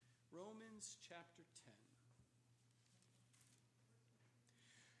Romans chapter 10.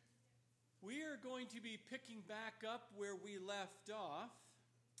 We are going to be picking back up where we left off,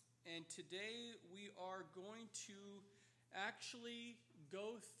 and today we are going to actually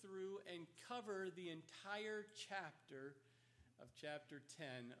go through and cover the entire chapter of chapter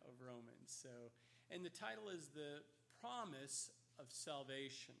 10 of Romans. And the title is The Promise of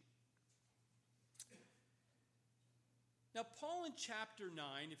Salvation. Now, Paul in chapter 9,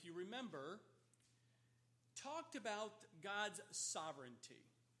 if you remember, talked about God's sovereignty,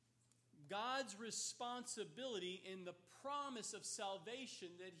 God's responsibility in the promise of salvation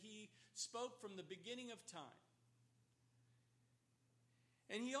that he spoke from the beginning of time.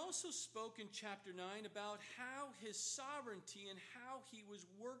 And he also spoke in chapter 9 about how his sovereignty and how he was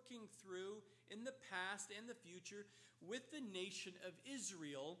working through in the past and the future with the nation of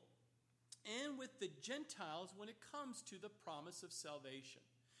Israel and with the Gentiles when it comes to the promise of salvation.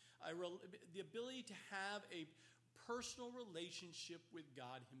 The ability to have a personal relationship with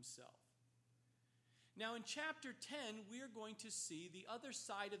God himself. Now in chapter 10, we are going to see the other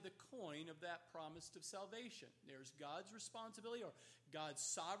side of the coin of that promise of salvation. There's God's responsibility or God's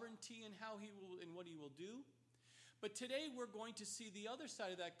sovereignty in how he will and what he will do. But today we're going to see the other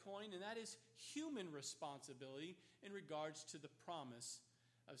side of that coin, and that is human responsibility in regards to the promise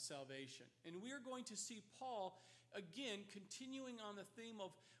of salvation. And we are going to see Paul, again, continuing on the theme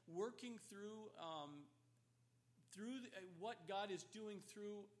of working through what God is doing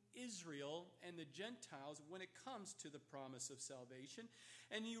through Israel and the Gentiles when it comes to the promise of salvation.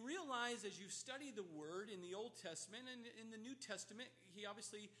 And you realize as you study the Word in the Old Testament and in the New Testament, he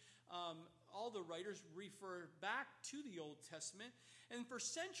obviously, all the writers refer back to the Old Testament. And for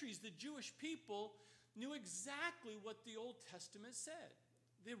centuries, the Jewish people knew exactly what the Old Testament said.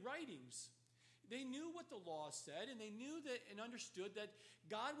 The writings. They knew what the law said, and they knew that and understood that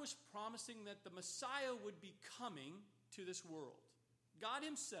God was promising that the Messiah would be coming to this world. God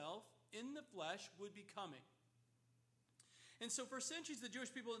himself, in the flesh, would be coming. And so for centuries, the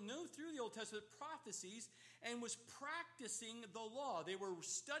Jewish people knew through the Old Testament prophecies and was practicing the law. They were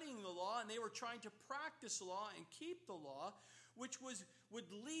studying the law, and they were trying to practice the law and keep the law, which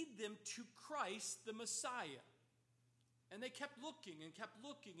would lead them to Christ, the Messiah. And they kept looking and kept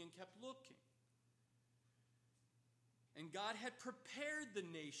looking and kept looking. And God had prepared the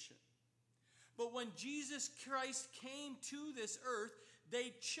nation. But when Jesus Christ came to this earth,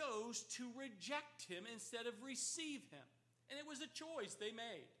 they chose to reject him instead of receive him. And it was a choice they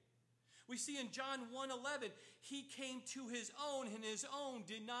made. We see in John 1:11, he came to his own, and his own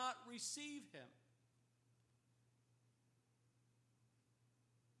did not receive him.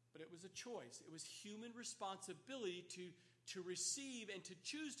 But it was a choice. It was human responsibility to receive and to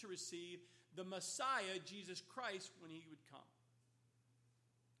choose to receive the Messiah, Jesus Christ, when he would come.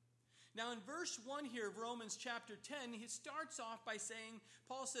 Now in verse 1 here of Romans chapter 10, he starts off by saying,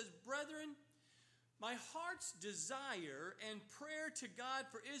 Paul says, "Brethren, my heart's desire and prayer to God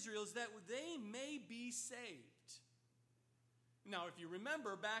for Israel is that they may be saved." Now, if you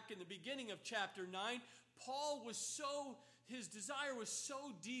remember back in the beginning of chapter 9, his desire was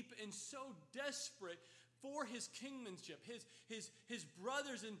so deep and so desperate for his kingmanship, his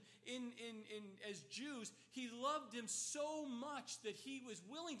brothers as Jews. He loved them so much that he was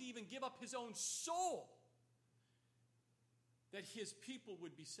willing to even give up his own soul that his people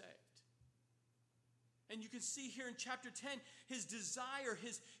would be saved. And you can see here in chapter 10, his desire,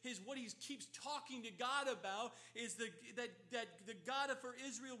 his what he keeps talking to God about is that the God for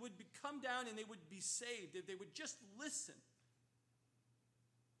Israel would come down and they would be saved, if they would just listen.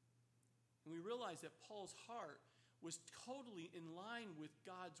 And we realize that Paul's heart was totally in line with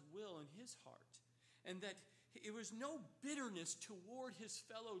God's will in his heart. And that it was no bitterness toward his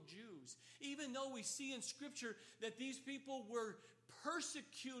fellow Jews. Even though we see in Scripture that these people were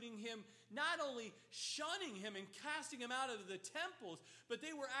persecuting him, not only shunning him and casting him out of the temples, but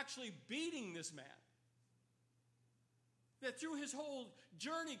they were actually beating this man. That through his whole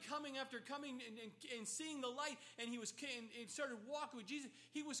journey, coming and seeing the light, and he started walking with Jesus,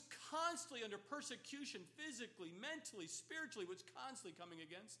 he was constantly under persecution, physically, mentally, spiritually, was constantly coming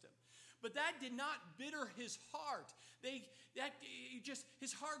against him. But that did not bitter his heart.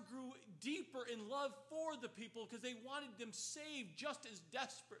 His heart grew deeper in love for the people because they wanted them saved just as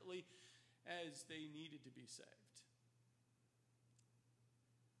desperately as they needed to be saved.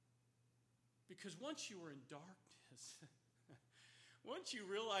 Because once you were in darkness, once you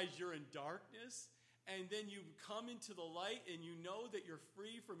realize you're in darkness, and then you come into the light and you know that you're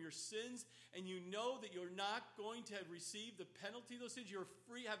free from your sins, and you know that you're not going to receive the penalty of those sins, you're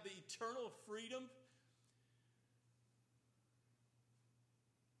free, have the eternal freedom.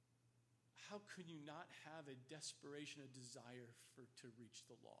 how could you not have a desperation, a desire to reach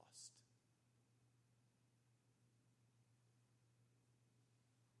the lost?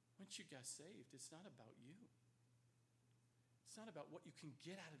 Once you got saved, it's not about you. It's not about what you can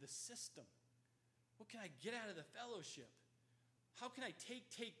get out of the system. What can I get out of the fellowship? How can I take?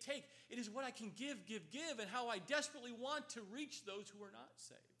 It is what I can give, and how I desperately want to reach those who are not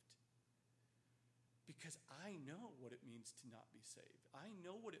saved. Because I know what it means to not be saved. I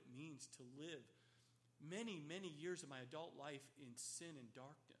know what it means to live many, many years of my adult life in sin and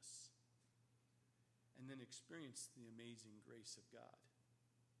darkness, and then experience the amazing grace of God.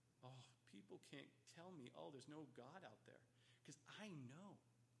 Oh, people can't tell me, oh, there's no God out there. Because I know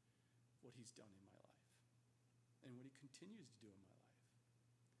what he's done in my life and what he continues to do in my life.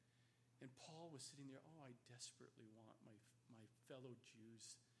 And Paul was sitting there, oh, I desperately want my fellow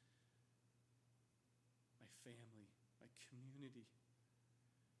Jews, my family, my community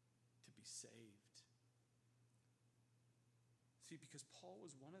to be saved. See, because Paul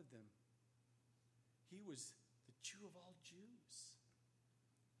was one of them. He was the Jew of all Jews.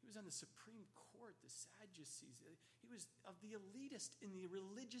 He was on the Supreme Court, the Sadducees. He was of the elitist in the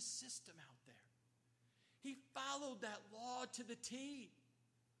religious system out there. He followed that law to the T.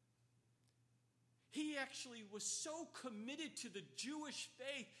 He actually was so committed to the Jewish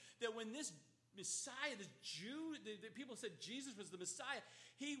faith that when this Messiah, this Jew, the people said Jesus was the Messiah,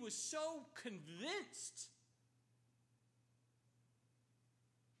 he was so convinced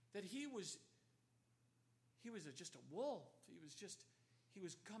that he was just a wolf. He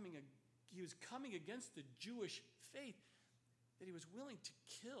was coming against the Jewish faith, that he was willing to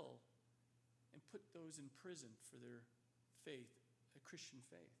kill and put those in prison for their faith, a Christian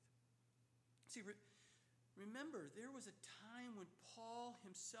faith. See, remember, there was a time when Paul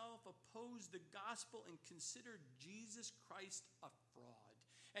himself opposed the gospel and considered Jesus Christ a fraud.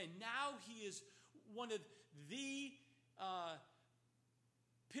 And now he is one of the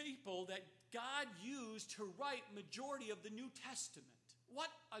people that God used to write majority of the New Testament.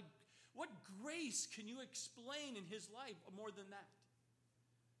 What grace can you explain in his life more than that?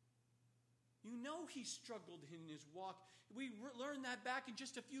 You know he struggled in his walk. We learned that back in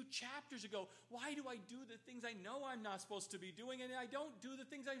just a few chapters ago. Why do I do the things I know I'm not supposed to be doing, and I don't do the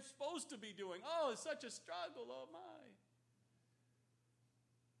things I'm supposed to be doing? Oh, it's such a struggle. Oh, my.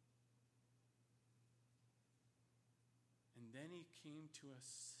 And then he came to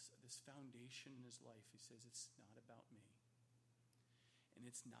this foundation in his life. He says, it's not about me. And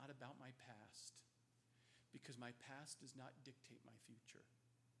it's not about my past. Because my past does not dictate my future.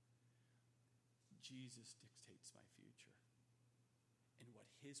 Jesus dictates my future. And what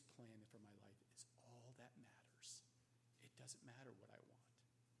his plan for my life is all that matters. It doesn't matter what I want.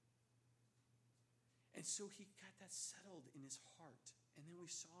 And so he got that settled in his heart. And then we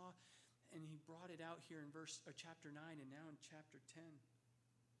saw, and he brought it out here in chapter 9 and now in chapter 10.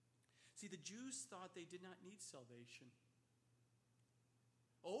 See, the Jews thought they did not need salvation.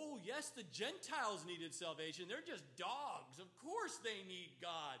 Oh, yes, the Gentiles needed salvation. They're just dogs. Of course they need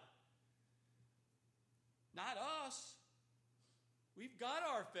God. Not us. We've got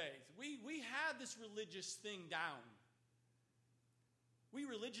our faith. We have this religious thing down. We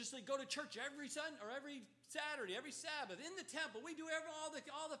religiously go to church every Sunday or every Saturday, every Sabbath, in the temple. We do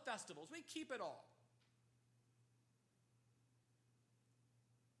all the festivals. We keep it all.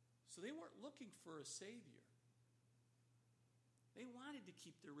 So they weren't looking for a Savior. They wanted to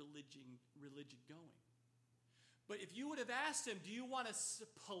keep their religion going. But if you would have asked them, do you want a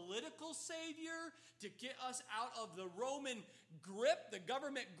political savior to get us out of the Roman grip, the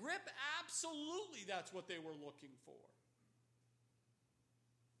government grip? Absolutely, that's what they were looking for.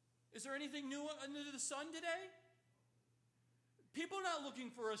 Is there anything new under the sun today? People are not looking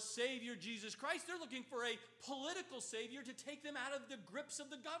for a savior, Jesus Christ. They're looking for a political savior to take them out of the grips of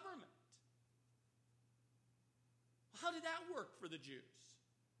the government. How did that work for the Jews?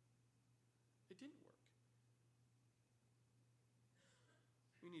 It didn't work.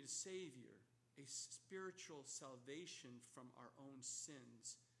 We need a Savior, a spiritual salvation from our own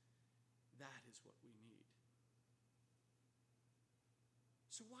sins. That is what we need.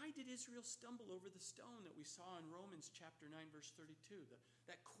 So why did Israel stumble over the stone that we saw in Romans chapter 9, verse 32?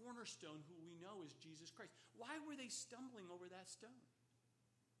 That cornerstone who we know is Jesus Christ. Why were they stumbling over that stone?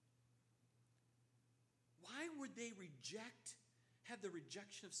 Why would they have the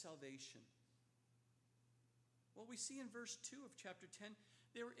rejection of salvation? Well, we see in verse 2 of chapter 10,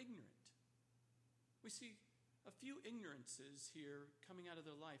 they were ignorant. We see a few ignorances here coming out of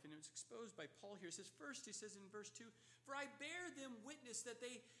their life, and it was exposed by Paul here. It says, first, he says in verse 2, for I bear them witness that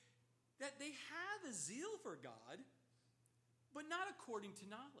they have a zeal for God, but not according to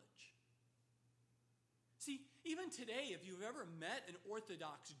knowledge. See, even today, if you've ever met an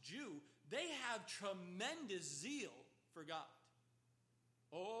Orthodox Jew, they have tremendous zeal for God.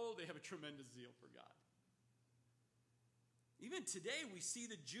 Oh, they have a tremendous zeal for God. Even today, we see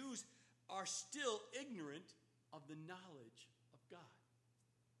the Jews are still ignorant of the knowledge of God.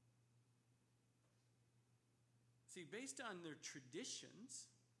 See, based on their traditions,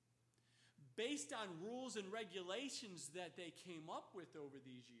 based on rules and regulations that they came up with over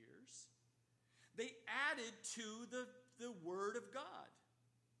these years, they added to the Word of God.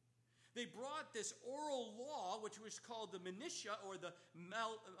 They brought this oral law, which was called the Menishah or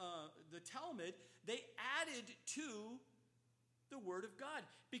the Talmud. They added to the Word of God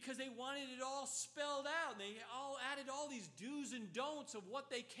because they wanted it all spelled out. They all added all these do's and don'ts of what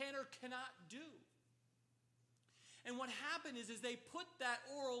they can or cannot do. And what happened is they put that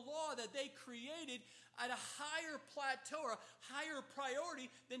oral law that they created at a higher plateau or a higher priority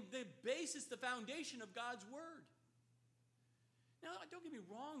than the basis, the foundation of God's Word. Now, don't get me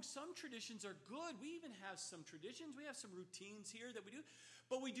wrong, some traditions are good. We even have some traditions. We have some routines here that we do.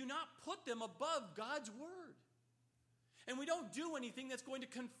 But we do not put them above God's Word. And we don't do anything that's going to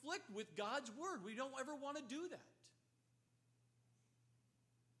conflict with God's Word. We don't ever want to do that.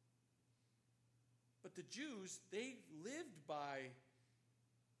 But the Jews, they lived by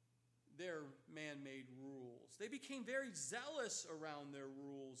their man-made rules. They became very zealous around their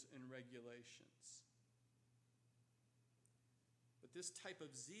rules and regulations. But this type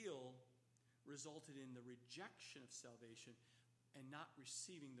of zeal resulted in the rejection of salvation and not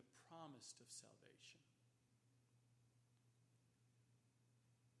receiving the promise of salvation.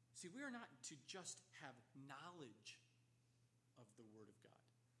 See, we are not to just have knowledge of the Word of God.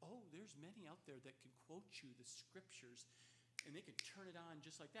 Oh, there's many out there that can quote you the Scriptures, and they can turn it on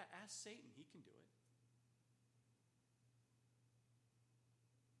just like that. Ask Satan, he can do it.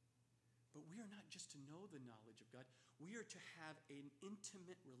 But we are not just to know the knowledge of God. We are to have an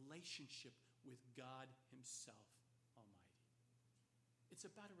intimate relationship with God Himself Almighty. It's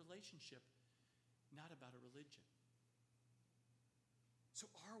about a relationship, not about a religion. So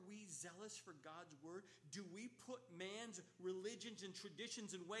are we zealous for God's Word? Do we put man's religions and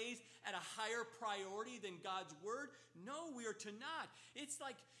traditions and ways at a higher priority than God's Word? No, we are to not. It's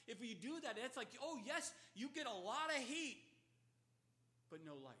like, if we do that, it's like, oh yes, you get a lot of heat, but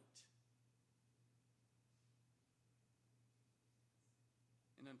no light.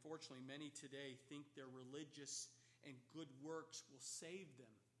 And unfortunately, many today think their religious and good works will save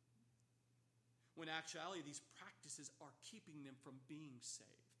them, when actually these practices are keeping them from being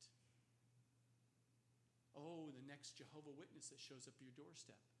saved. Oh, the next Jehovah's Witness that shows up at your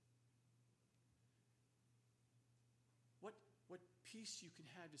doorstep. What peace you can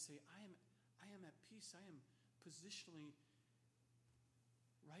have to say, I am at peace. I am positionally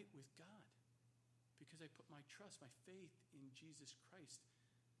right with God because I put my trust, my faith in Jesus Christ.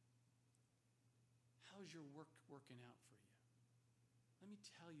 How's your work working out for you? Let me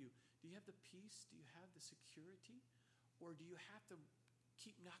tell you, do you have the peace? Do you have the security? Or do you have to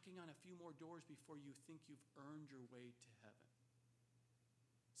keep knocking on a few more doors before you think you've earned your way to heaven?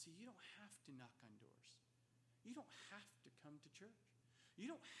 See, you don't have to knock on doors. You don't have to come to church. You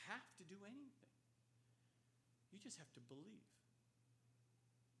don't have to do anything. You just have to believe.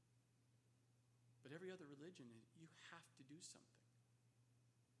 But every other religion, you have to do something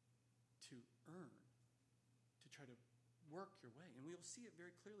to earn, to try to work your way. And we'll see it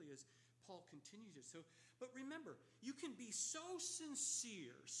very clearly as Paul continues it. But remember, you can be so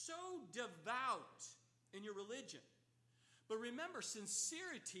sincere, so devout in your religion. But remember,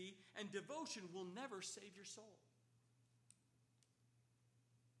 sincerity and devotion will never save your soul.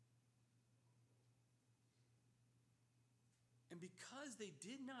 And because they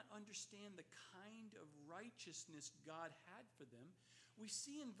did not understand the kind of righteousness God had for them, we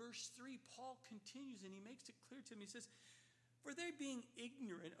see in verse 3, Paul continues and he makes it clear to them. He says, for they being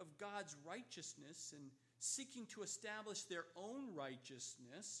ignorant of God's righteousness and seeking to establish their own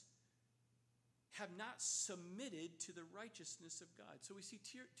righteousness, have not submitted to the righteousness of God. So we see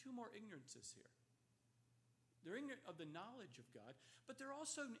two more ignorances here. They're ignorant of the knowledge of God, but they're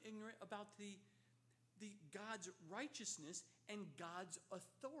also ignorant about the God's righteousness and God's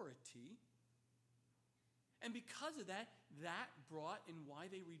authority. And because of that, that brought in why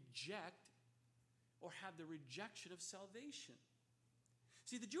they reject or have the rejection of salvation.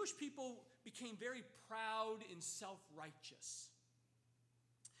 See, the Jewish people became very proud and self-righteous.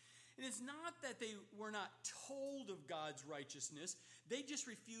 And it's not that they were not told of God's righteousness. They just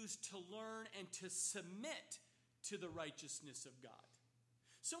refused to learn and to submit to the righteousness of God.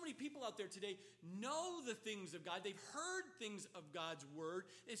 So many people out there today know the things of God. They've heard things of God's word.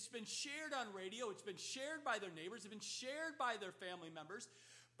 It's been shared on radio. It's been shared by their neighbors. It's been shared by their family members.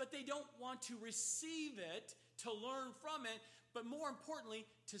 But they don't want to receive it, to learn from it, but more importantly,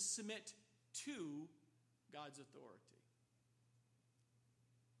 to submit to God's authority.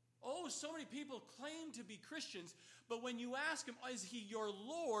 Oh, so many people claim to be Christians, but when you ask them, is he your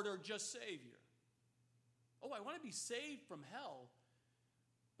Lord or just Savior? Oh, I want to be saved from hell,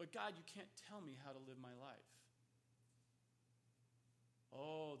 but God, you can't tell me how to live my life.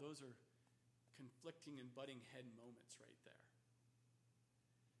 Oh, those are conflicting and butting head moments right there.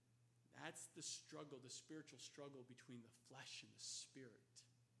 That's the struggle, the spiritual struggle between the flesh and the spirit.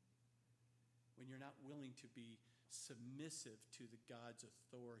 When you're not willing to be submissive to the God's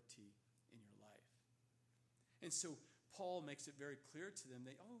authority in your life. And so Paul makes it very clear to them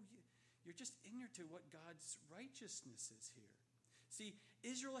that, you're just ignorant to what God's righteousness is here. See,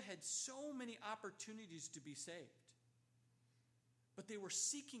 Israel had so many opportunities to be saved, but they were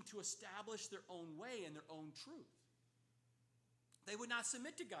seeking to establish their own way and their own truth. They would not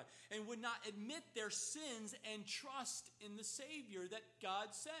submit to God and would not admit their sins and trust in the Savior that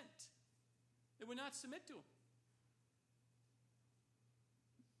God sent. They would not submit to him.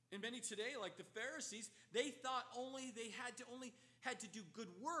 And many today, like the Pharisees, they thought they had to do good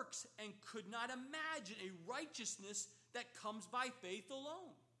works and could not imagine a righteousness that comes by faith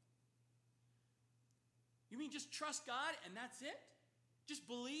alone. You mean just trust God and that's it? Just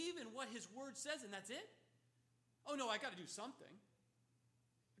believe in what his word says and that's it? Oh no, I got to do something.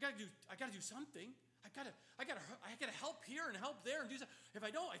 I got to do something. I got to help here and help there and do something. If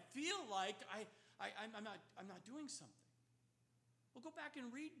I don't, I feel like I'm not doing something. Well, go back and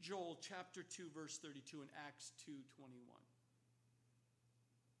read Joel chapter 2, verse 32 and Acts 2:21.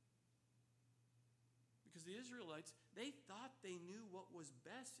 Because the Israelites, they thought they knew what was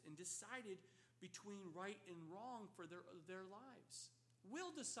best and decided between right and wrong for their lives.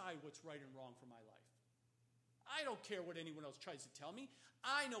 We'll decide what's right and wrong for my life. I don't care what anyone else tries to tell me.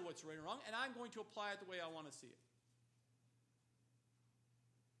 I know what's right and wrong, and I'm going to apply it the way I want to see it.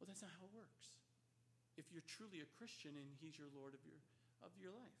 Well, that's not how it works. If you're truly a Christian and he's your Lord of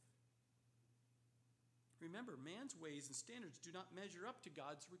your life. Remember, man's ways and standards do not measure up to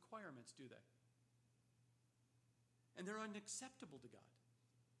God's requirements, do they? And they're unacceptable to God.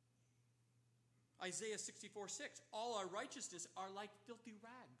 Isaiah 64:6, all our righteousness are like filthy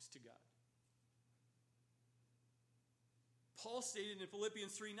rags to God. Paul stated in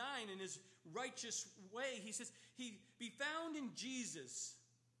Philippians 3:9, in his righteous way, he says, he be found in Jesus,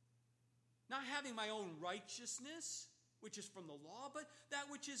 not having my own righteousness, which is from the law, but that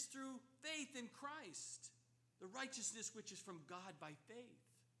which is through faith in Christ, the righteousness which is from God by faith.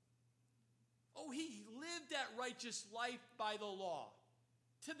 Oh, he lived that righteous life by the law,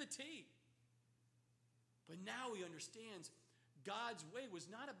 to the T. But now he understands God's way was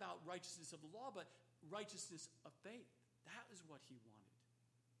not about righteousness of the law, but righteousness of faith. That is what he wanted.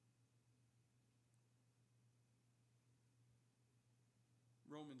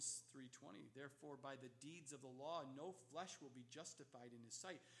 Romans 3:20, therefore by the deeds of the law no flesh will be justified in his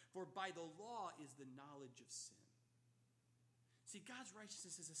sight, for by the law is the knowledge of sin. See, God's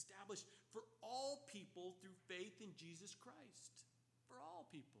righteousness is established for all people through faith in Jesus Christ. For all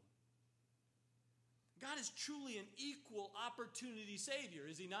people. God is truly an equal opportunity Savior,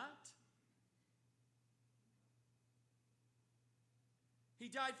 is he not? He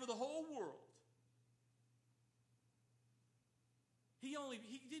died for the whole world. He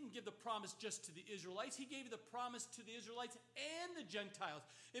didn't give the promise just to the Israelites. He gave the promise to the Israelites and the Gentiles.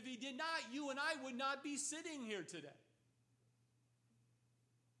 If he did not, you and I would not be sitting here today.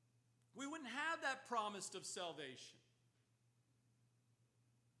 We wouldn't have that promise of salvation.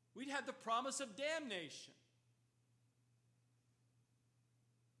 We'd have the promise of damnation.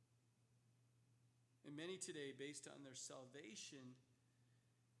 And many today, based on their salvation,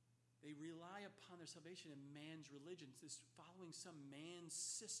 they rely upon their salvation in man's religion. This following some man's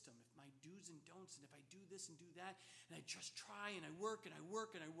system. If my do's and don'ts, and if I do this and do that, and I just try and I work and I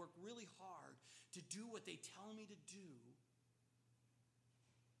work and I work really hard to do what they tell me to do,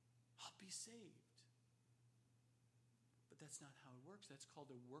 I'll be saved. But that's not how it works. That's called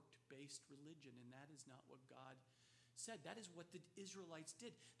a work-based religion, and that is not what God said. That is what the Israelites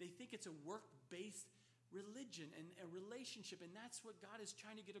did. They think it's a work-based religion and a relationship, and that's what God is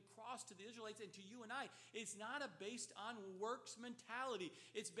trying to get across to the Israelites and to you and I. It's not based on works mentality.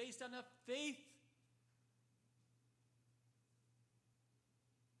 It's based on a faith.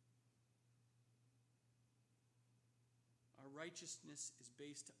 Our righteousness is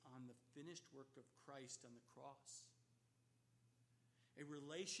based on the finished work of Christ on the cross. a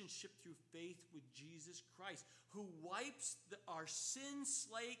relationship through faith with Jesus Christ, who wipes our sin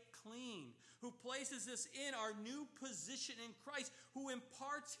slate clean, who places us in our new position in Christ, who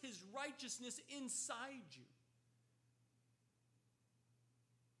imparts his righteousness inside you.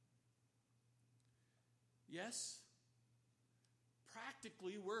 Yes,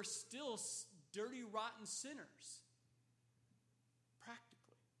 practically, we're still dirty, rotten sinners.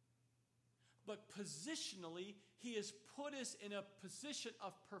 Practically. But positionally, he has put us in a position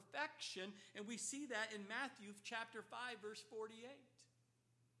of perfection, and we see that in Matthew chapter 5, verse 48.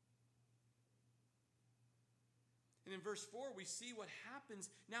 And in verse 4, we see what happens.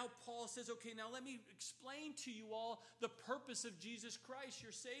 Now Paul says, okay, now let me explain to you all the purpose of Jesus Christ,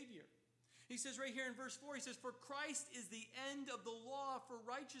 your Savior. He says right here in verse 4, he says, for Christ is the end of the law for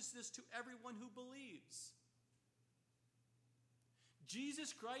righteousness to everyone who believes.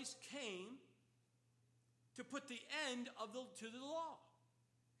 Jesus Christ came to put the end to the law.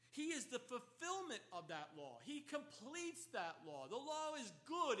 He is the fulfillment of that law. He completes that law. The law is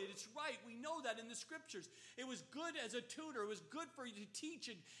good. It is right. We know that in the scriptures. It was good as a tutor. It was good for you to teach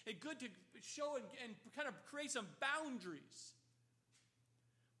and good to show and kind of create some boundaries.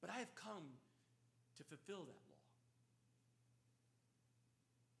 But I have come to fulfill that law.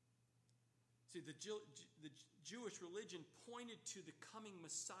 See, the Jewish religion pointed to the coming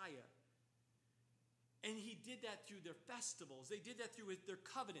Messiah. And he did that through their festivals. They did that through their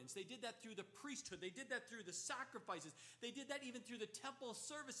covenants. They did that through the priesthood. They did that through the sacrifices. They did that even through the temple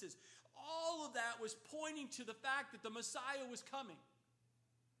services. All of that was pointing to the fact that the Messiah was coming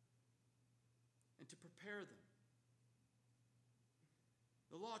and to prepare them.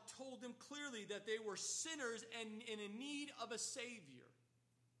 The law told them clearly that they were sinners and in need of a Savior.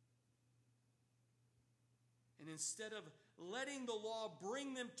 And instead of letting the law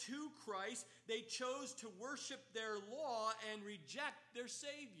bring them to Christ, they chose to worship their law and reject their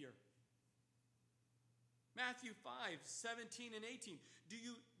Savior. Matthew 5, 17 and 18.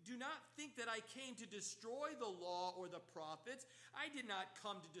 Do not think that I came to destroy the law or the prophets. I did not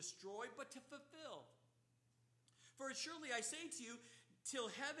come to destroy, but to fulfill. For surely I say to you, till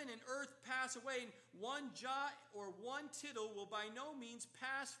heaven and earth pass away, one jot or one tittle will by no means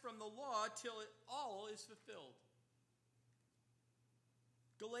pass from the law till it all is fulfilled.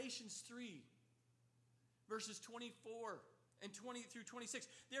 Galatians 3, verses 24 and 20 through 26.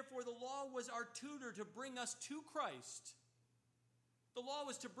 Therefore, the law was our tutor to bring us to Christ. The law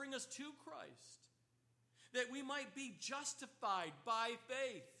was to bring us to Christ, that we might be justified by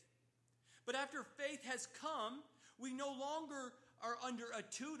faith. But after faith has come, we no longer are under a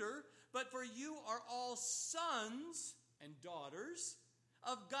tutor, but for you are all sons and daughters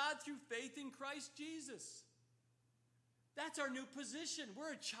of God through faith in Christ Jesus. That's our new position.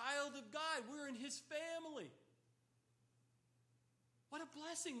 We're a child of God. We're in his family. What a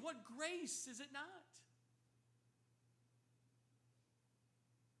blessing. What grace, is it not?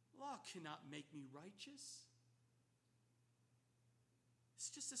 Law cannot make me righteous. It's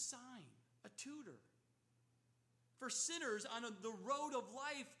just a sign, a tutor. For sinners on the road of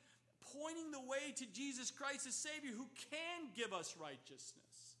life, pointing the way to Jesus Christ as Savior, who can give us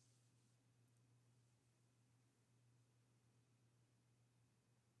righteousness.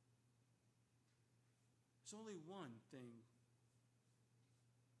 There's only one thing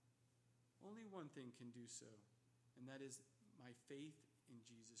can do so, and that is my faith in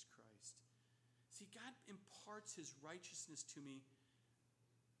Jesus Christ. See, God imparts his righteousness to me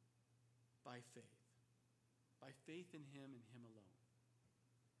by faith in him and him alone.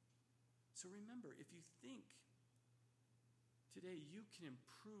 So remember, if you think today you can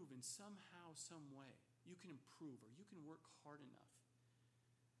improve in somehow, some way, you can improve or you can work hard enough,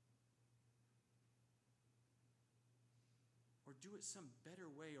 or do it some better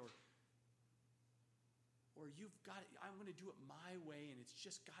way, or you've got it, I'm going to do it my way, and it's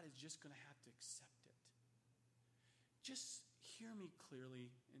just God is just going to have to accept it. Just hear me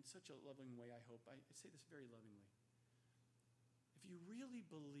clearly in such a loving way, I hope. I say this very lovingly. If you really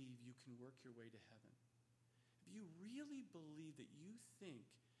believe you can work your way to heaven, if you really believe that you think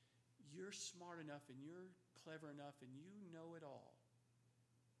you're smart enough and you're clever enough and you know it all,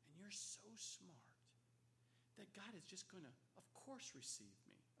 and you're so smart that God is just going to, of course, receive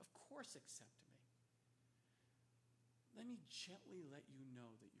me, of course, accept me, let me gently let you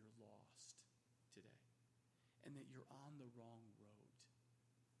know that you're lost today and that you're on the wrong road.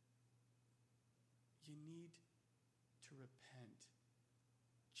 You need to repent,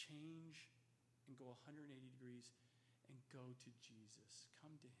 change, and go 180 degrees and go to Jesus.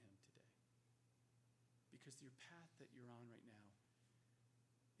 Come to him today. Because your path that you're on right now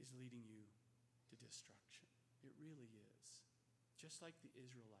is leading you to destruction. It really is. just like the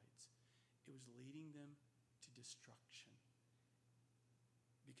Israelites, it was leading them to destruction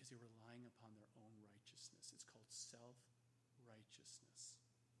because they were relying upon their own righteousness. It's called self-righteousness.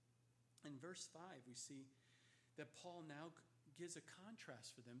 In verse 5, we see that Paul now gives a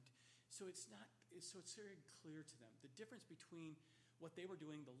contrast for them. So it's very clear to them the difference between what they were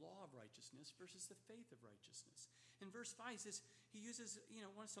doing, the law of righteousness, versus the faith of righteousness. In verse 5, he uses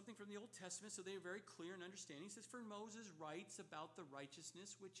something from the Old Testament, so they are very clear in understanding. He says, "For Moses writes about the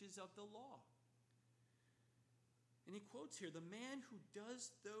righteousness which is of the law." And he quotes here, "The man who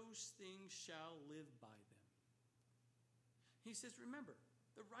does those things shall live by them." He says, remember,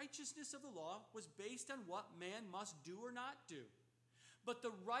 the righteousness of the law was based on what man must do or not do. But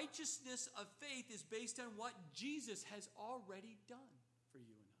the righteousness of faith is based on what Jesus has already done for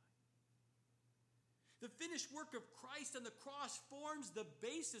you and I. The finished work of Christ on the cross forms the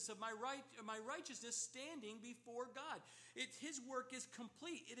basis of my righteousness standing before God. His work is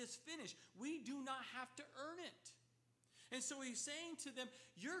complete. It is finished. We do not have to earn it. And so he's saying to them,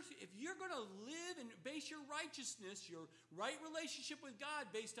 if you're going to live and base your righteousness, your right relationship with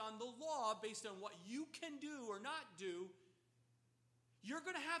God based on the law, based on what you can do or not do, you're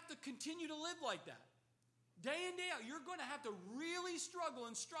going to have to continue to live like that. Day in, day out, you're going to have to really struggle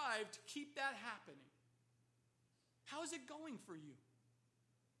and strive to keep that happening. How is it going for you?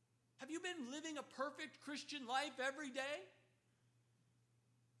 Have you been living a perfect Christian life every day?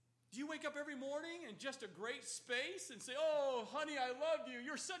 Do you wake up every morning in just a great space and say, "Oh, honey, I love you.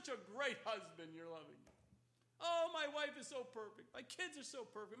 You're such a great husband. You're loving me. Oh, my wife is so perfect. My kids are so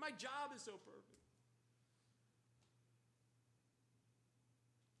perfect. My job is so perfect."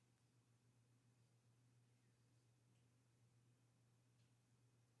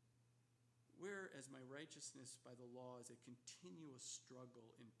 Whereas my righteousness by the law is a continuous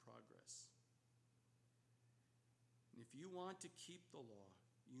struggle in progress. And if you want to keep the law,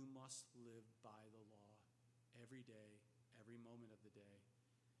 you must live by the law every day, every moment of the day,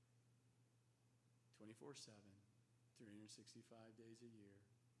 24/7, 365 days a year,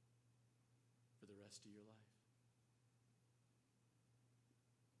 for the rest of your life.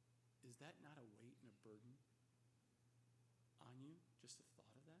 Is that not a weight and a burden on you, just the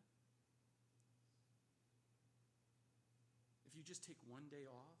thought of that? If you just take one day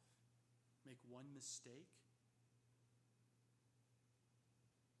off, make one mistake,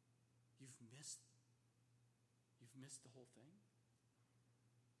 you've missed the whole thing.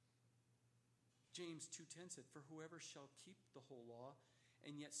 James 2:10 said, "For whoever shall keep the whole law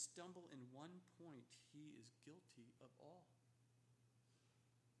and yet stumble in one point, he is guilty of all."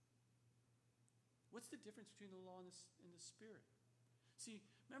 What's the difference between the law and the Spirit? See,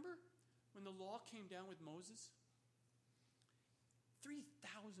 remember when the law came down with Moses?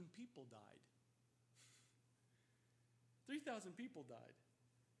 3,000 people died. 3,000 people died.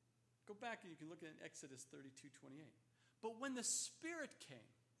 Go back and you can look at Exodus 32:28. But when the Spirit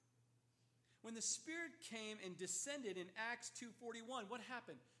came and descended in Acts 2:41, what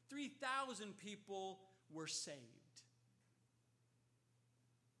happened? 3,000 people were saved.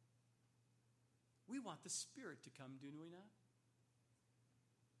 We want the Spirit to come, do we not?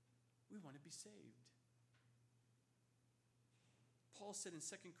 We want to be saved. Paul said in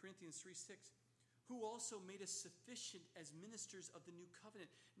 2 Corinthians 3:6, "Who also made us sufficient as ministers of the new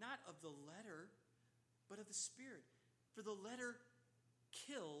covenant, not of the letter, but of the Spirit. For the letter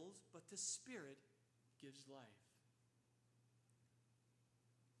kills, but the Spirit gives life."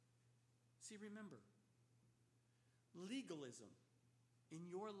 See, remember, legalism in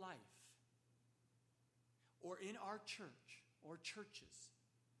your life, or in our church, or churches,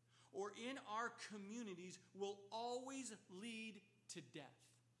 or in our communities will always lead to death.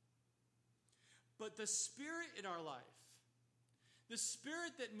 But the Spirit in our life, the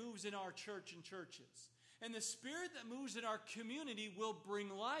Spirit that moves in our church and churches, and the Spirit that moves in our community will bring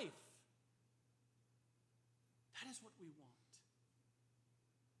life. That is what we want.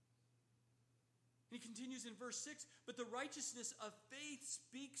 And he continues in verse 6, "But the righteousness of faith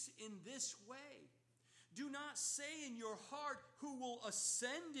speaks in this way. Do not say in your heart, 'Who will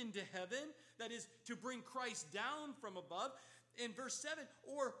ascend into heaven?'" That is, to bring Christ down from above. In verse 7,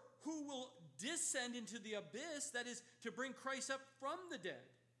 "Or who will descend into the abyss?" That is, to bring Christ up from the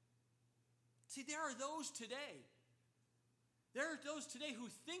dead. See, there are those today. Who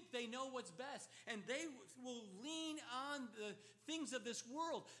think they know what's best, and they will lean on the things of this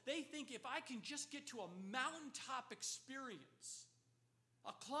world. They think, if I can just get to a mountaintop experience,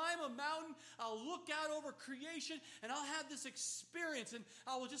 I'll climb a mountain, I'll look out over creation, and I'll have this experience, and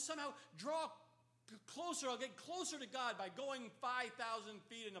I will just somehow draw closer. I'll get closer to God by going 5,000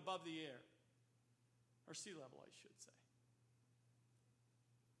 feet and above the air. Or sea level, I should say.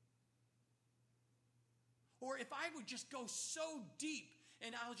 Or if I would just go so deep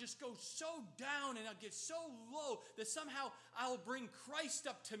and I'll just go so down and I'll get so low that somehow I'll bring Christ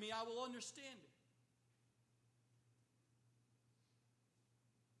up to me, I will understand it.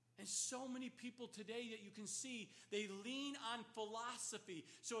 And so many people today that you can see, they lean on philosophy.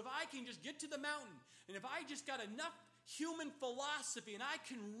 So if I can just get to the mountain, and if I just got enough human philosophy and I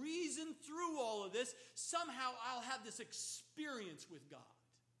can reason through all of this, somehow I'll have this experience with God.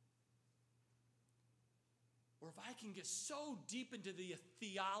 Or if I can get so deep into the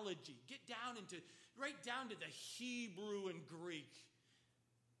theology, get down into, right down to the Hebrew and Greek,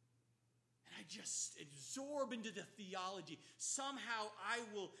 and I just absorb into the theology, somehow I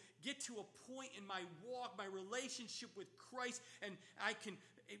will get to a point in my walk, my relationship with Christ, and I can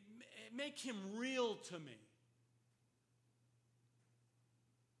make him real to me.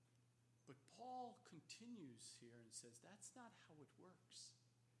 But Paul continues here and says, that's not how it works.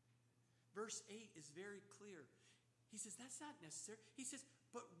 Verse 8 is very clear. He says, that's not necessary. He says,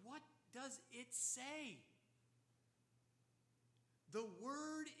 but what does it say? The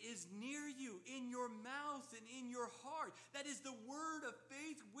word is near you, in your mouth and in your heart. That is the word of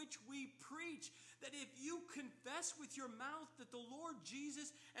faith which we preach. That if you confess with your mouth that the Lord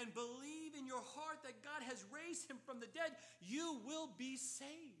Jesus and believe in your heart that God has raised him from the dead, you will be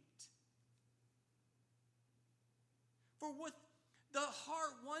saved. For with the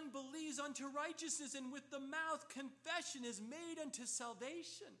heart one believes unto righteousness, and with the mouth confession is made unto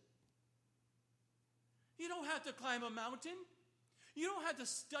salvation. You don't have to climb a mountain. You don't have to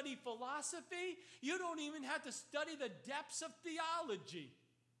study philosophy. You don't even have to study the depths of theology.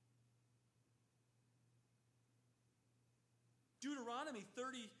 Deuteronomy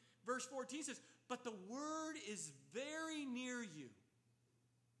 30, verse 14 says, but the word is very near you,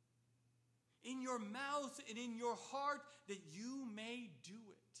 in your mouth and in your heart, that you may do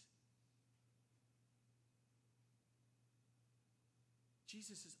it.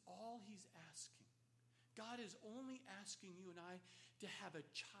 Jesus is all he's asking. God is only asking you and I to have a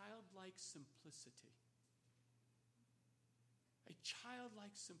childlike simplicity. A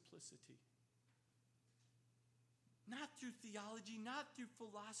childlike simplicity. Not through theology, not through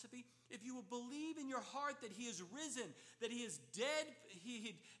philosophy. If you will believe in your heart that he is risen, that he is dead,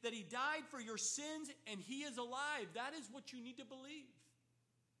 that he died for your sins, and he is alive, that is what you need to believe.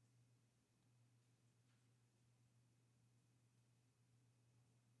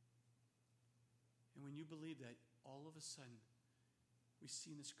 And when you believe that, all of a sudden, we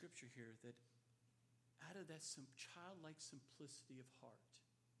see in the scripture here that out of that childlike simplicity of heart,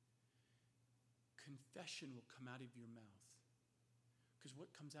 confession will come out of your mouth. Because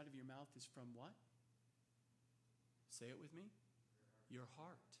what comes out of your mouth is from what? Say it with me. Your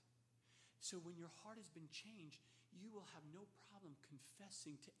heart. So when your heart has been changed, you will have no problem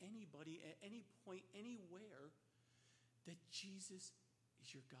confessing to anybody at any point, anywhere, that Jesus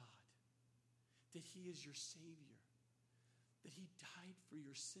is your God. That he is your Savior. That he died for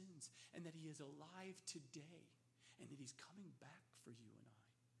your sins. And that he is alive today. And that he's coming back for you and I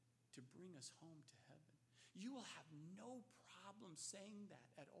to bring us home to heaven. You will have no problem saying that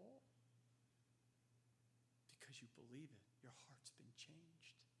at all. Because you believe it. Your heart's been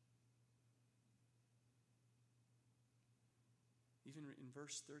changed. Even in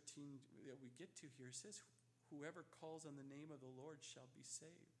verse 13 that we get to here, it says, whoever calls on the name of the Lord shall be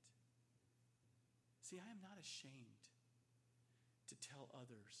saved. See, I am not ashamed to tell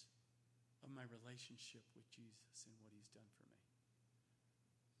others of my relationship with Jesus and what he's done for me.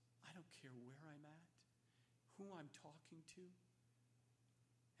 I don't care where I'm at, who I'm talking to,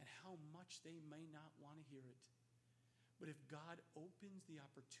 and how much they may not want to hear it. But if God opens the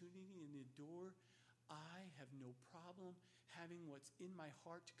opportunity and the door, I have no problem having what's in my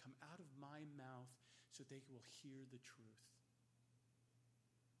heart to come out of my mouth so they will hear the truth.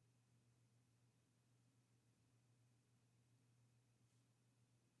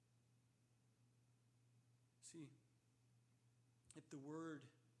 See, if the word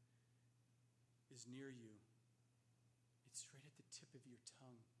is near you, it's right at the tip of your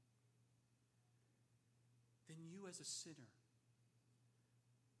tongue, then you as a sinner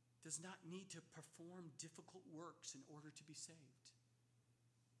does not need to perform difficult works in order to be saved.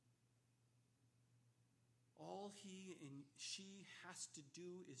 All he and she has to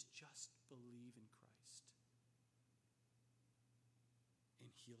do is just believe in Christ. And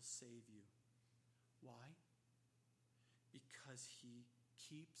he'll save you. Why? Because he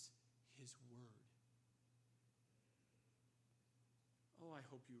keeps his word. Oh, I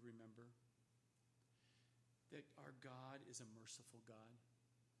hope you remember that our God is a merciful God.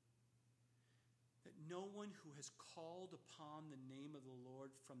 That no one who has called upon the name of the Lord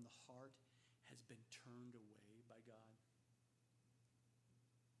from the heart has been turned away.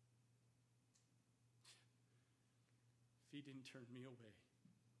 he didn't turn me away.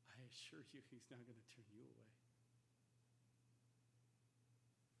 I assure you, he's not going to turn you away.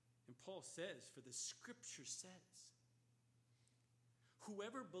 And Paul says, for the scripture says,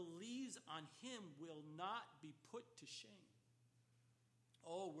 whoever believes on him will not be put to shame.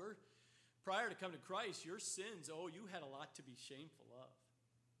 Oh, prior to coming to Christ, your sins, you had a lot to be shameful of.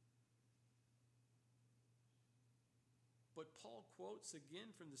 But Paul quotes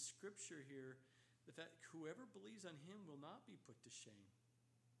again from the scripture here the fact whoever believes on him will not be put to shame.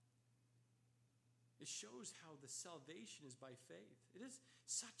 It shows how the salvation is by faith. It is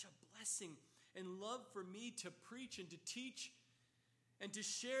such a blessing and love for me to preach and to teach and to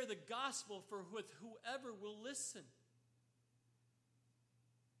share the gospel with whoever will listen.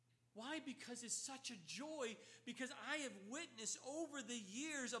 Why? Because it's such a joy, because I have witnessed over the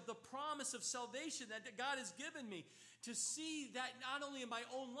years of the promise of salvation that God has given me, to see that not only in my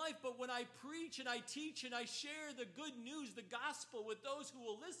own life, but when I preach and I teach and I share the good news, the gospel with those who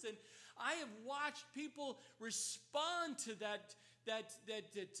will listen, I have watched people respond to that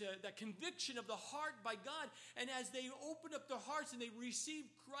conviction of the heart by God. And as they open up their hearts and they receive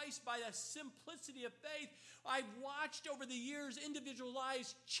Christ by the simplicity of faith, I've watched over the years individual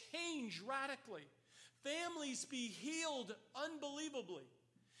lives change radically. Families be healed unbelievably.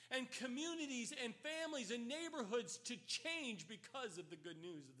 And communities and families and neighborhoods to change because of the good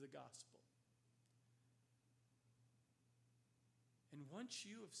news of the gospel. And once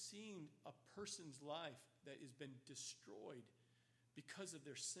you have seen a person's life that has been destroyed because of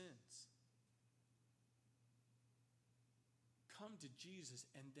their sins, come to Jesus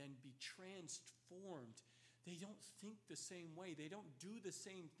and then be transformed. They don't think the same way. They don't do the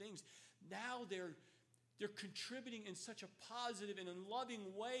same things. Now they're contributing in such a positive and in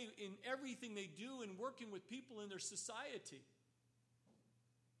loving way in everything they do and working with people in their society.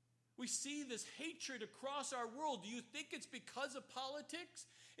 We see this hatred across our world. Do you think it's because of politics?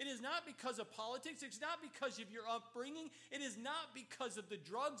 It is not because of politics. It's not because of your upbringing. It is not because of the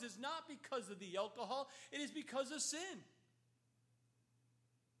drugs. It's not because of the alcohol. It is because of sin.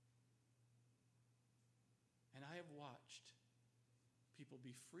 And I have watched people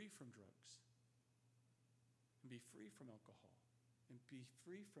be free from drugs, and be free from alcohol, and be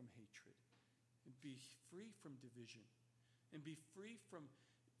free from hatred, and be free from division, and be free from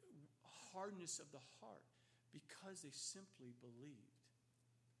hardness of the heart, because they simply believed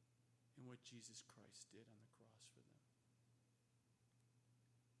in what Jesus Christ did on the cross for them.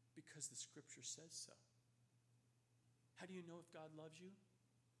 Because the scripture says so. How do you know if God loves you?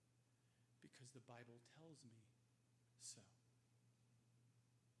 Because the Bible tells me so.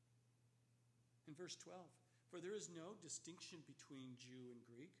 In verse 12, for there is no distinction between Jew and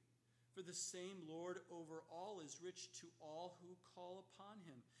Greek, for the same Lord over all is rich to all who call upon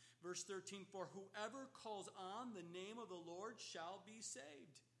him. Verse 13, for whoever calls on the name of the Lord shall be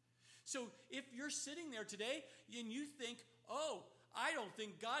saved. So if you're sitting there today and you think, I don't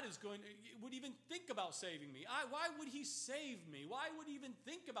think God would even think about saving me. Why would he save me? Why would he even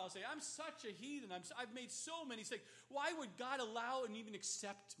think about saving me? I'm such a heathen. I've made so many mistakes. Why would God allow and even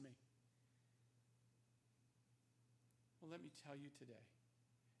accept me? Well, let me tell you today,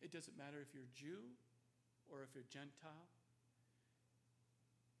 it doesn't matter if you're Jew or if you're Gentile.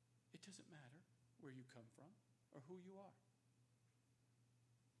 It doesn't matter where you come from or who you are.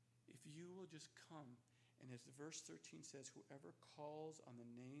 If you will just come, and as the verse 13 says, whoever calls on the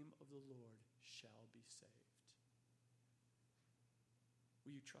name of the Lord shall be saved.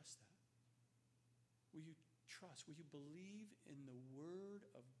 Will you trust that? Will you trust? Will you believe in the word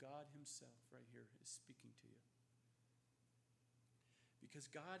of God himself right here is speaking to you? Because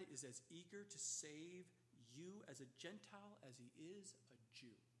God is as eager to save you as a Gentile as he is a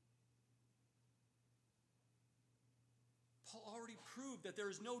Jew. Paul already proved that there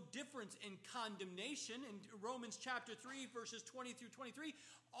is no difference in condemnation. In Romans chapter 3, verses 20 through 23,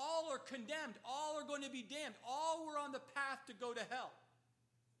 all are condemned. All are going to be damned. All were on the path to go to hell.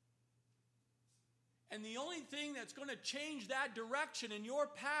 And the only thing that's going to change that direction in your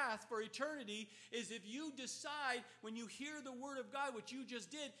path for eternity is if you decide, when you hear the word of God, what you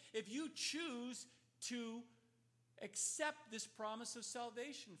just did, if you choose to accept this promise of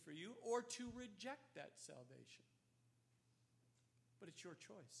salvation for you or to reject that salvation. But it's your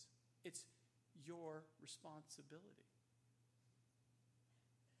choice. It's your responsibility.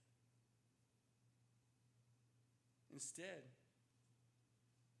 Instead,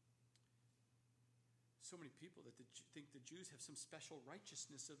 so many people that think the Jews have some special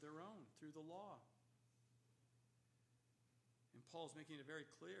righteousness of their own through the law. And Paul's making it very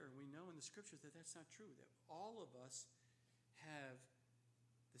clear, and we know in the scriptures that that's not true, that all of us have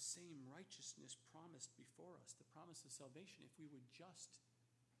the the same righteousness promised before us, the promise of salvation, if we would just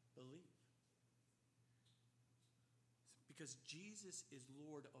believe. Because Jesus is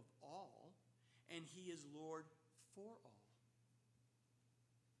Lord of all, and he is Lord for all.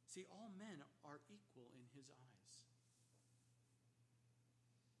 See, all men are equal in his eyes.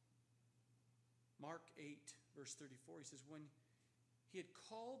 Mark 8, verse 34, he says, when he had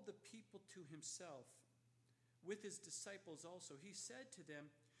called the people to himself, with his disciples also, he said to them,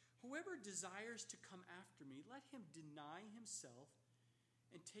 whoever desires to come after me, let him deny himself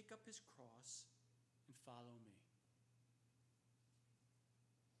and take up his cross and follow me.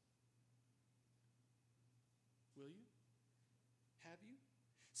 Will you? Have you?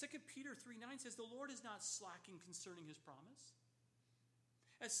 2 Peter 3:9 says, the Lord is not slacking concerning his promise,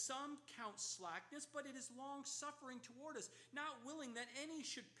 as some count slackness, but it is long-suffering toward us, not willing that any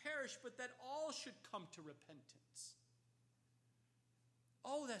should perish, but that all should come to repentance.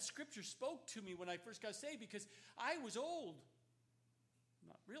 Oh, that scripture spoke to me when I first got saved, because I was old.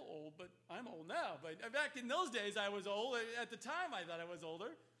 Not real old, but I'm old now. But back in those days, I was old. At the time, I thought I was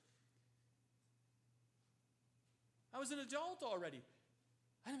older. I was an adult already.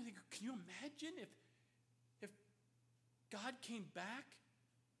 I don't think, can you imagine if God came back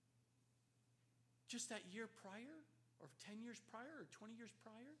just that year prior, or 10 years prior, or 20 years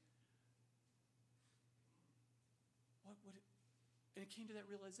prior? What would it, and it came to that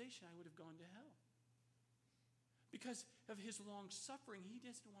realization, I would have gone to hell. Because of his long suffering, he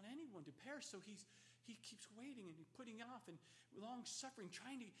doesn't want anyone to perish, so he keeps waiting and putting off and long suffering,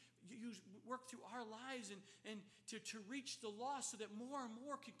 trying to work through our lives and to reach the lost so that more and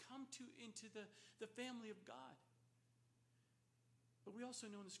more can come into the family of God. But we also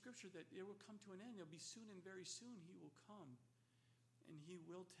know in the scripture that it will come to an end. It'll be soon, and very soon he will come. And he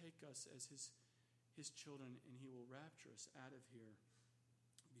will take us as his children, and he will rapture us out of here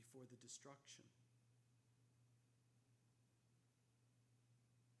before the destruction.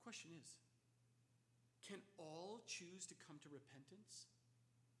 Question is, can all choose to come to repentance?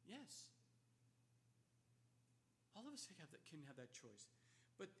 Yes. All of us can have that choice.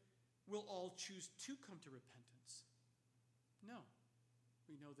 But will all choose to come to repentance? No.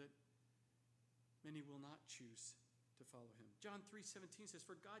 We know that many will not choose to follow him. John 3:17 says,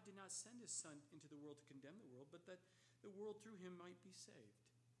 for God did not send his Son into the world to condemn the world, but that the world through him might be saved.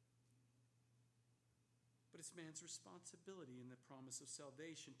 But it's man's responsibility in the promise of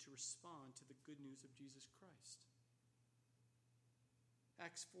salvation to respond to the good news of Jesus Christ.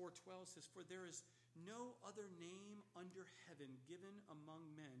 Acts 4:12 says, for there is no other name under heaven given among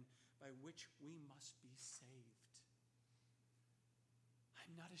men by which we must be saved.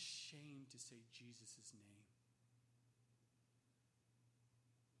 I'm not ashamed to say Jesus' name.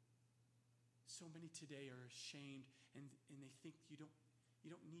 So many today are ashamed and they think you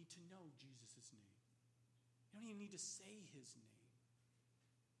don't need to know Jesus' name. You don't even need to say his name.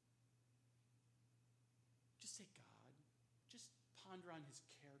 Just say God. Just ponder on his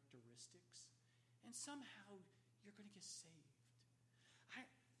characteristics. And somehow you're going to get saved.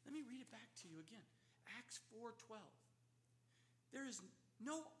 Let me read it back to you again. Acts 4:12. There is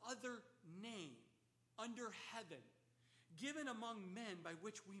no other name under heaven given among men by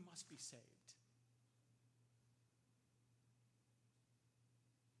which we must be saved.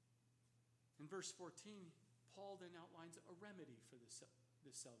 In verse 14, Paul then outlines a remedy for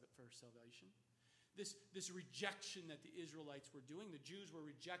salvation. This rejection that the Israelites were doing. The Jews were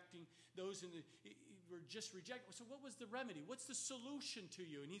rejecting those were just rejecting. So what was the remedy? What's the solution to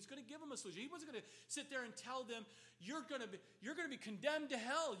you? And he's going to give them a solution. He wasn't going to sit there and tell them, you're going to be condemned to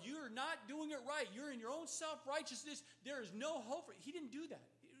hell. You're not doing it right. You're in your own self-righteousness. There is no hope for it. He didn't do that.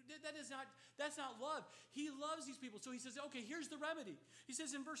 That's not love. He loves these people. So he says, okay, here's the remedy. He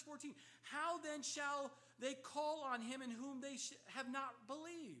says in verse 14, how then shall they call on him in whom they have not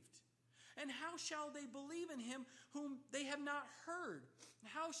believed? And how shall they believe in him whom they have not heard?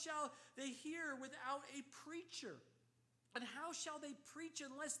 How shall they hear without a preacher? And how shall they preach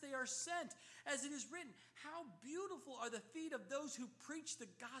unless they are sent? As it is written, how beautiful are the feet of those who preach the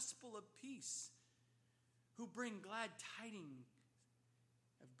gospel of peace, who bring glad tidings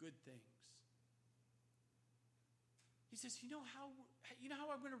of good things. He says, you know how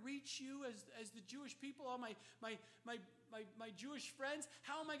I'm going to reach you as the Jewish people, all my Jewish friends?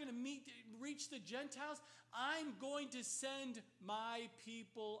 How am I going to reach the Gentiles? I'm going to send my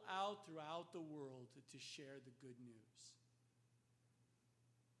people out throughout the world to share the good news.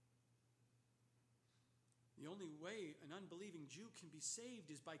 The only way an unbelieving Jew can be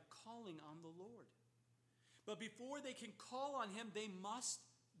saved is by calling on the Lord. But before they can call on him, they must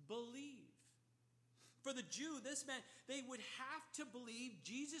believe. For the Jew, this meant they would have to believe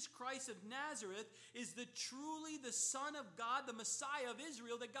Jesus Christ of Nazareth is truly the Son of God, the Messiah of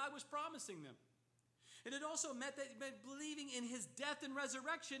Israel that God was promising them. And it also meant believing in his death and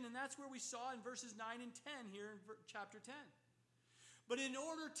resurrection, and that's where we saw in verses 9 and 10 here in chapter 10. But in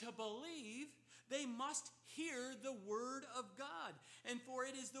order to believe, they must hear the word of God. And for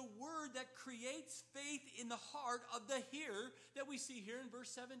it is the word that creates faith in the heart of the hearer that we see here in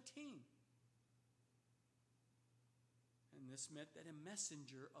verse 17. And this meant that a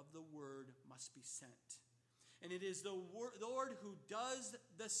messenger of the word must be sent. And it is the Lord who does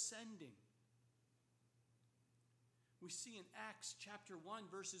the sending. We see in Acts chapter 1,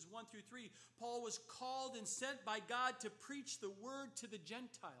 verses 1 through 3, Paul was called and sent by God to preach the word to the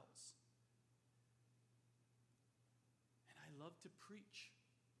Gentiles. And I love to preach.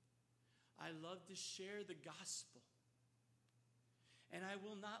 I love to share the gospel. And I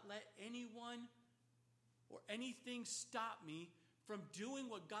will not let anyone or anything stop me from doing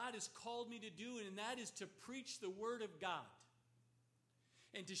what God has called me to do, and that is to preach the word of God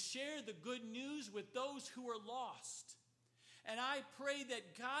and to share the good news with those who are lost. And I pray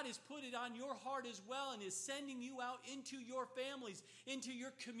that God has put it on your heart as well and is sending you out into your families, into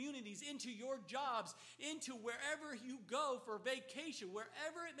your communities, into your jobs, into wherever you go for vacation,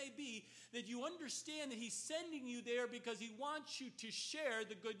 wherever it may be, that you understand that he's sending you there because he wants you to share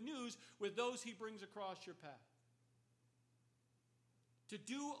the good news with those he brings across your path. To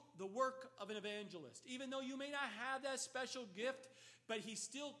do the work of an evangelist. Even though you may not have that special gift, but he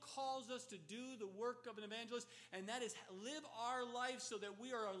still calls us to do the work of an evangelist, and that is live our life so that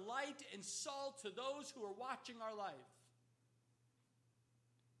we are a light and salt to those who are watching our life.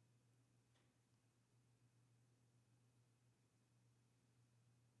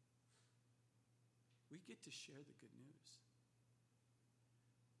 We get to share the good news.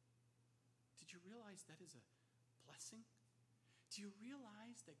 Did you realize that is a blessing? Do you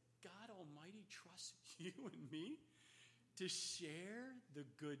realize that God Almighty trusts you and me to share the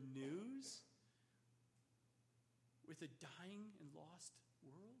good news with a dying and lost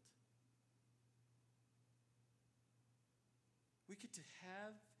world? We get to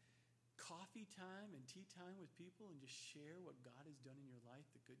have coffee time and tea time with people and just share what God has done in your life,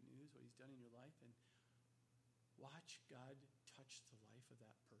 the good news, what he's done in your life, and watch God touch the life of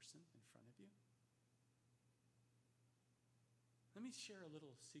that person in front of you. Let me share a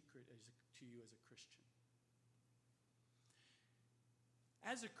little secret to you as a Christian.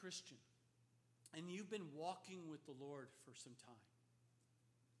 As a Christian, and you've been walking with the Lord for some time,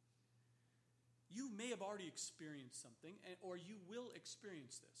 you may have already experienced something, or you will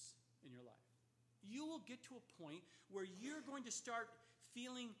experience this in your life. You will get to a point where you're going to start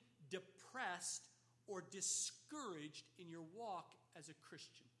feeling depressed or discouraged in your walk as a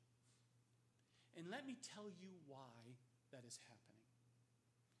Christian. And let me tell you why that is happening.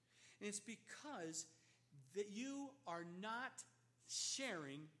 And it's because that you are not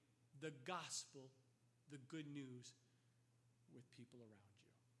sharing the gospel, the good news, with people around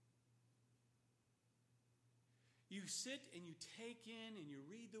you. You sit and you take in and you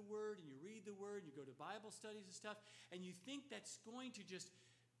read the word and you read the word, you go to Bible studies and stuff, and you think that's going to just,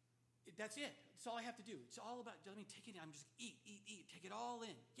 that's it. That's all I have to do. It's all about, let me take it in. I'm just eat. Take it all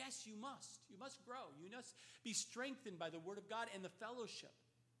in. Yes, you must. You must grow. You must be strengthened by the word of God and the fellowship.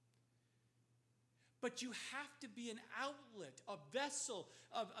 But you have to be an outlet, a vessel,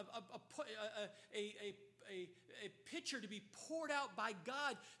 a pitcher to be poured out by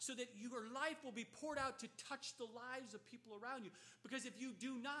God so that your life will be poured out to touch the lives of people around you. Because if you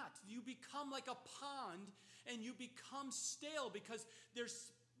do not, you become like a pond and you become stale because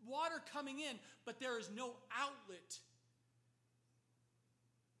there's water coming in, but there is no outlet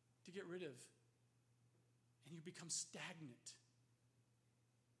to get rid of. And you become stagnant.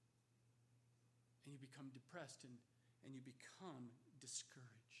 And you become depressed and you become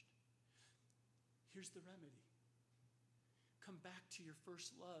discouraged. Here's the remedy. Come back to your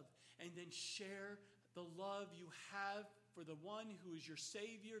first love and then share the love you have for the one who is your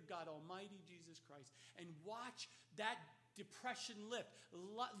Savior, God Almighty, Jesus Christ. And watch that depression lift.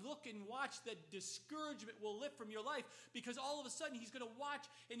 Look and watch that discouragement will lift from your life, because all of a sudden he's going to watch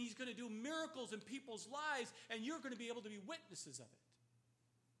and he's going to do miracles in people's lives, and you're going to be able to be witnesses of it.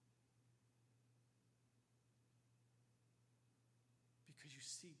 Because you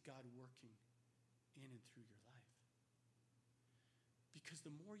see God working in and through your life. Because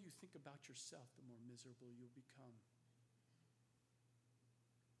the more you think about yourself, the more miserable you'll become.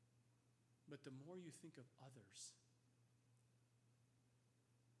 But the more you think of others,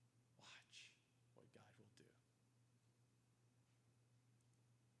 watch what God will do.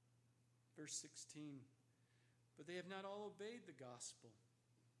 Verse 16, but they have not all obeyed the gospel.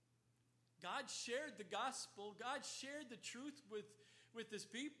 God shared the gospel. God shared the truth with his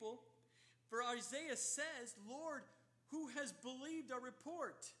people. For Isaiah says, Lord, who has believed our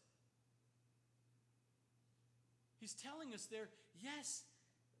report? He's telling us there, yes.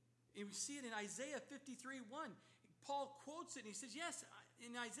 And we see it in Isaiah 53:1. Paul quotes it and he says, yes,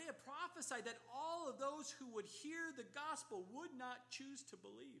 in Isaiah prophesied that all of those who would hear the gospel would not choose to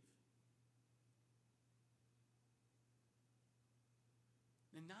believe.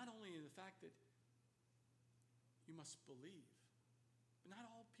 And not only the fact that you must believe, but not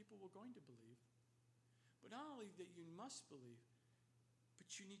all people were going to believe. But not only that you must believe,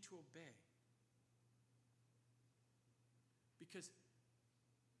 but you need to obey. Because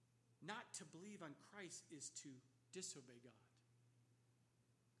not to believe on Christ is to disobey God.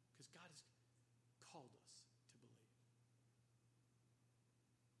 Because God has called us to believe.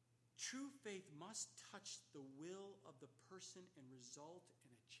 True faith must touch the will of the person and result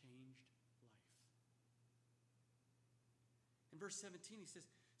in a changed life. In verse 17 he says,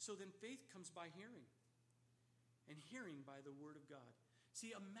 so then faith comes by hearing, and hearing by the word of God.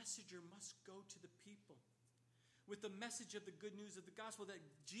 See, a messenger must go to the people with the message of the good news of the gospel that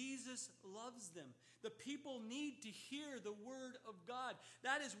Jesus loves them. The people need to hear the word of God.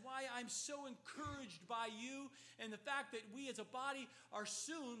 That is why I'm so encouraged by you and the fact that we as a body are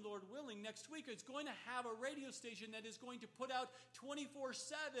soon, Lord willing, next week, is going to have a radio station that is going to put out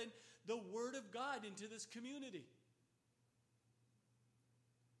 24/7 the word of God into this community.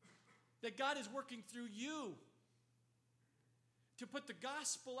 That God is working through you to put the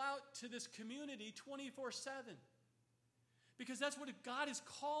gospel out to this community 24/7. Because that's what God has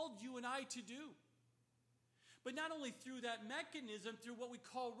called you and I to do. But not only through that mechanism, through what we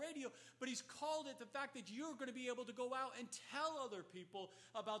call radio, but he's called it the fact that you're going to be able to go out and tell other people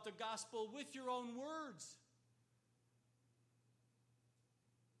about the gospel with your own words.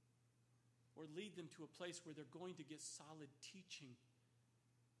 Or lead them to a place where they're going to get solid teaching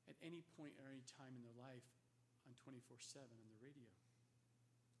at any point or any time in their life on 24/7 on the radio.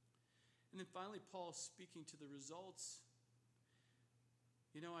 And then finally, Paul speaking to the results.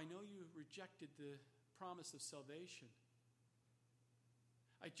 I know you rejected the promise of salvation.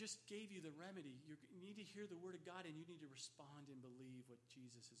 I just gave you the remedy. You need to hear the word of God and you need to respond and believe what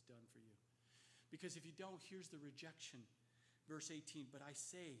Jesus has done for you. Because if you don't, here's the rejection. Verse 18, but I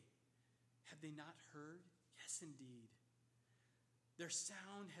say, have they not heard? Yes, indeed. Their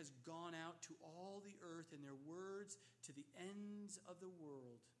sound has gone out to all the earth and their words to the ends of the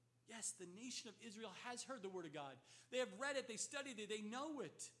world. Yes, the nation of Israel has heard the word of God. They have read it, they studied it, they know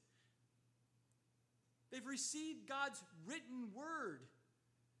it. They've received God's written word,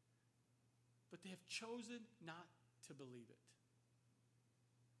 but they have chosen not to believe it.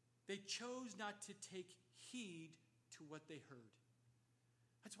 They chose not to take heed to what they heard.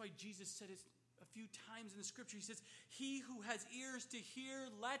 That's why Jesus said it a few times in the scripture. He says, he who has ears to hear,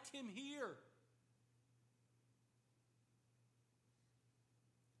 let him hear.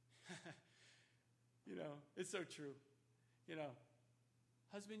 It's so true.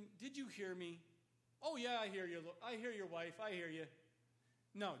 Husband, did you hear me? Oh, yeah, I hear you. I hear your wife. I hear you.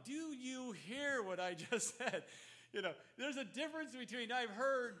 No, do you hear what I just said? There's a difference between I've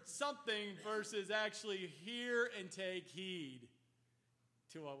heard something versus actually hear and take heed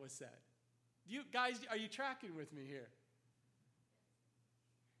to what was said. You guys, are you tracking with me here?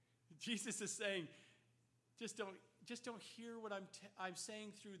 Jesus is saying, just don't hear what I'm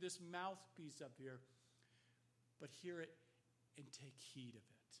saying through this mouthpiece up here, but hear it and take heed of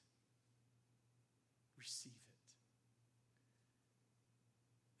it. Receive it.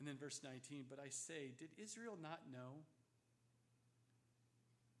 And then verse 19, but I say, did Israel not know?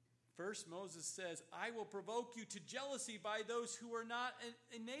 First, Moses says, I will provoke you to jealousy by those who are not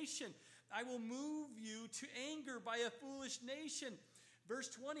a nation. I will move you to anger by a foolish nation. Verse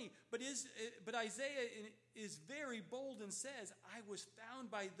 20, but Isaiah is very bold and says, I was found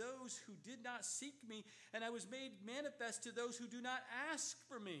by those who did not seek me, and I was made manifest to those who do not ask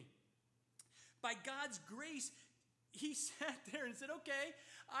for me. By God's grace, he sat there and said, okay,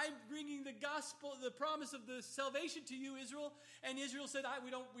 I'm bringing the gospel, the promise of the salvation to you, Israel. And Israel said,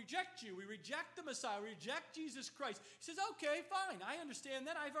 we don't reject you. We reject the Messiah. We reject Jesus Christ. He says, okay, fine. I understand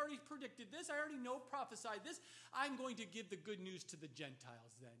that. I've already predicted this. I already prophesied this. I'm going to give the good news to the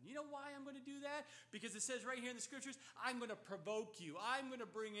Gentiles then. You know why I'm going to do that? Because it says right here in the scriptures, I'm going to provoke you. I'm going to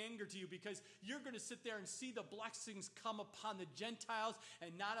bring anger to you because you're going to sit there and see the blessings come upon the Gentiles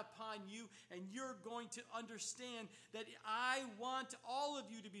and not upon you. And you're going to understand that I want all of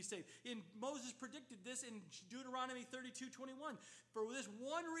you to be saved. Moses predicted this in Deuteronomy 32:21. For this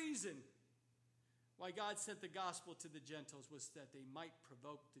one reason, Why God sent the gospel to the Gentiles was that they might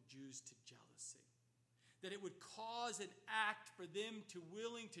provoke the Jews to jealousy. That it would cause an act for them to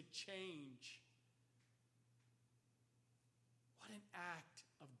willing to change. What an act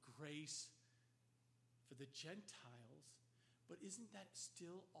of grace for the Gentiles. But isn't that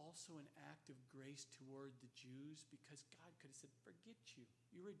still also an act of grace toward the Jews? Because God could have said, forget you.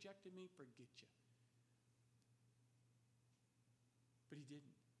 You rejected me, forget you. But he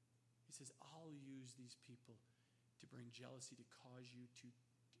didn't. He says, I'll use these people to bring jealousy, to cause you to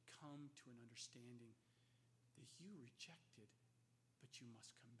come to an understanding that you rejected, but you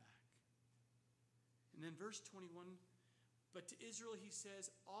must come back. And then verse 21, but to Israel he says,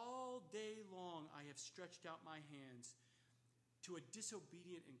 all day long I have stretched out my hands to a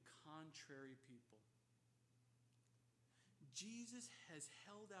disobedient and contrary people. Jesus has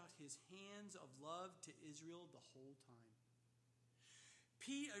held out his hands of love to Israel the whole time.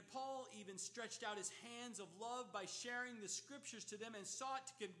 Paul even stretched out his hands of love by sharing the scriptures to them and sought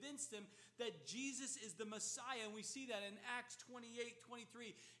to convince them that Jesus is the Messiah. And we see that in Acts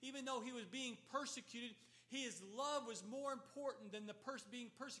 28:23. Even though he was being persecuted, his love was more important than the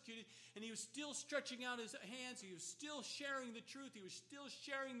being persecuted. And he was still stretching out his hands. He was still sharing the truth. He was still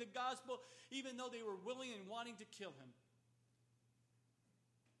sharing the gospel, even though they were willing and wanting to kill him.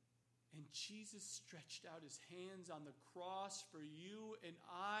 And Jesus stretched out his hands on the cross for you and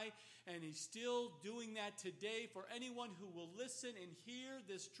I, and he's still doing that today for anyone who will listen and hear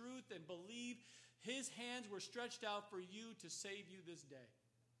this truth and believe. His hands were stretched out for you to save you this day.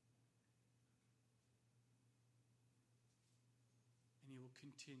 And he will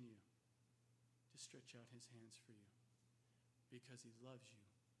continue to stretch out his hands for you because he loves you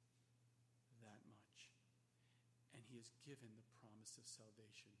that much. And he has given the promise of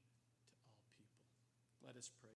salvation. Let us pray.